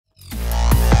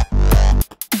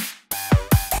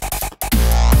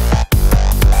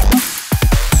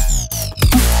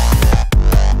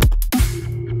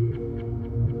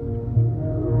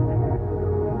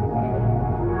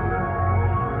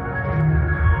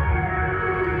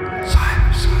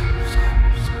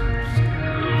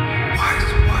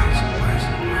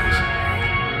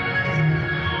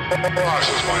Boss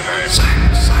is my name.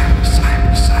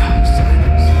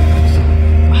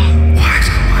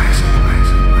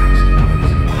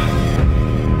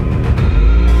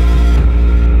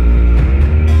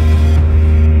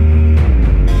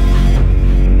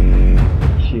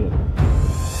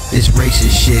 This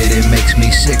racist shit, it makes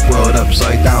me sick. World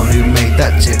upside down, who made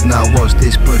that tip? Now was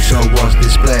this push or was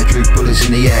this flare? True bullets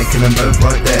in the air, kill them both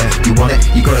right there. You want it,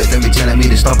 you got it, don't be telling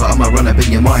me to stop it. I'ma run up in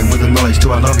your mind with the knowledge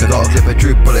to unlock it. Got a clip of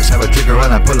true bullets, have a trigger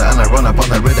and I pull it and I run up on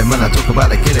the rhythm and I talk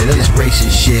about the killing. This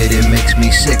racist shit, it makes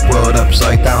me sick. World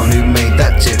upside down, who made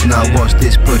that tip? Now was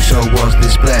this push or was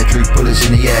this flare? True bullets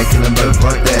in the air, kill them both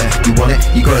right there. You want it,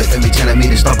 you got it, don't be telling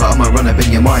me to stop it. I'ma run up in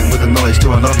your mind with the knowledge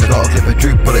to unlock it. Got a clip of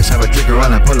true bullets, have a trigger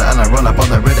and I pull it and I run up on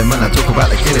the rhythm and I talk about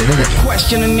the killing, innit?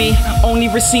 Questioning me only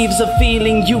receives a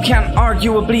feeling you can't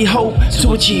arguably hope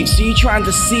to achieve. So you try and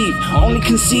deceive, only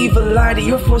conceive a lie that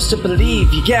you're forced to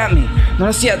believe. You get me? Now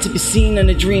that's yet to be seen in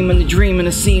a dream, and a dream in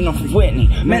a scene off of Whitney.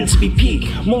 Meant to be peak,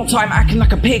 more time acting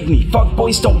like a pygmy. Fuck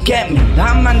boys don't get me.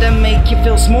 That man that make you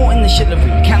feel small in the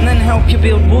chivalry can then help you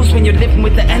build walls when you're living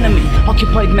with the enemy.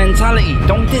 Occupied mentality,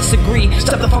 don't disagree.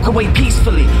 Step the fuck away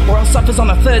peacefully, or else suffers on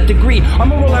a third degree.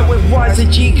 I'ma roll out with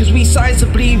YZER, cause we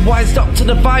sizably wised up to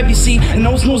the vibe you see, and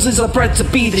those noses are bred to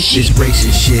be the sheep. This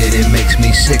racist shit, it makes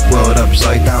me sick. World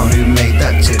upside down, who made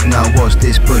that tip? Now was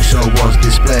this push or was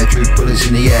this flare? True bullets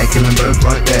in the air, kill them both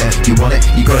right there. You want it,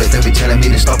 you got it, don't be telling me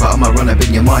to stop it. I'ma run up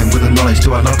in your mind with the knowledge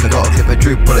to unlock it. Got a clip of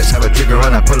true bullets, have a trigger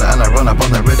and I pull it and I run up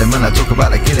on the rhythm and I talk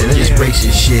about the killing. This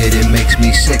racist shit, it makes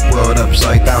me sick. World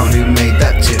upside down, who made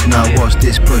that tip? Now was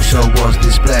this push or was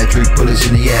this flare? True bullets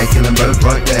in the air, kill them both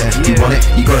right there. You want it,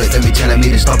 you got it, don't be telling me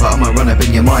to stop it. I'ma run up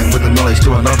in your mind with the knowledge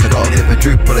to unlock it. Got a clip of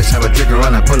true bullets, have a trigger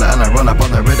and I pull it and I run up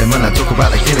on the rhythm and I talk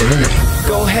about the killing, innit?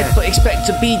 Go ahead, but expect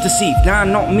to be deceived. Nah,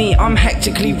 not me, I'm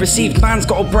hectically received. Man's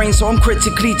got a brain, so I'm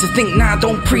critically to think. Nah,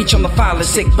 don't preach on the foul of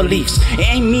sick beliefs. It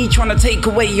ain't me trying to take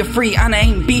away your free, and it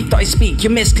ain't beef that I speak,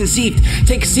 you're misconceived.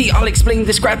 Take a seat, I'll explain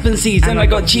discrepancies. And I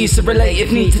got G's to relate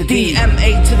if need to D.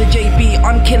 M.A. to the JB,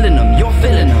 I'm killing them, you're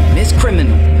filling them, it's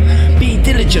criminal. Be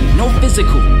diligent, no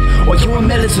physical, or you're a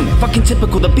militant, fucking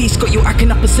typical. The beast got you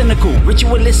acting up a cynical,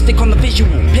 ritualistic on the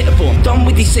visual, pitiful. I'm done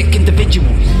with these sick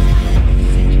individuals.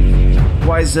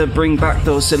 YZER, bring back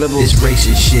those syllables. This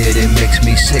racist shit, it makes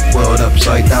me sick. World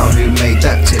upside down, who made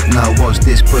that tip? Now was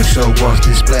this push or was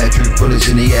this flare? True bullets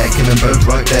in the air, kill them both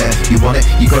right there. You want it,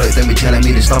 you got it, don't be telling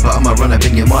me to stop it. I'ma run up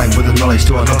in your mind with the knowledge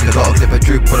to unlock it. Got a clip of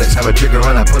true bullets, have a trigger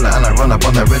and I pull it and I run up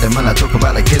on the rhythm and I talk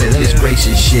about the killing. This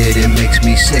racist shit, it makes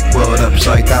me sick. World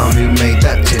upside down, who made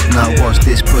that tip? Now was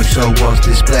this push or was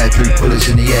this flare? True bullets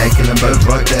in the air, kill them both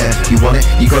right there. You want it,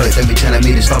 you got it, don't be telling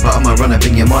me to stop it. I'ma run up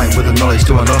in your mind with the knowledge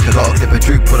to unlock it. Got a clip of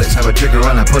true bullets, have a trigger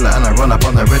and I pull it and I run up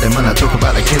on the rhythm and I talk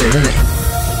about the killing, innit?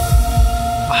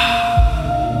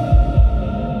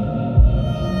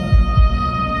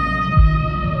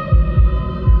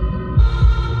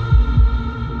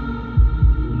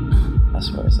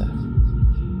 That's where it's at.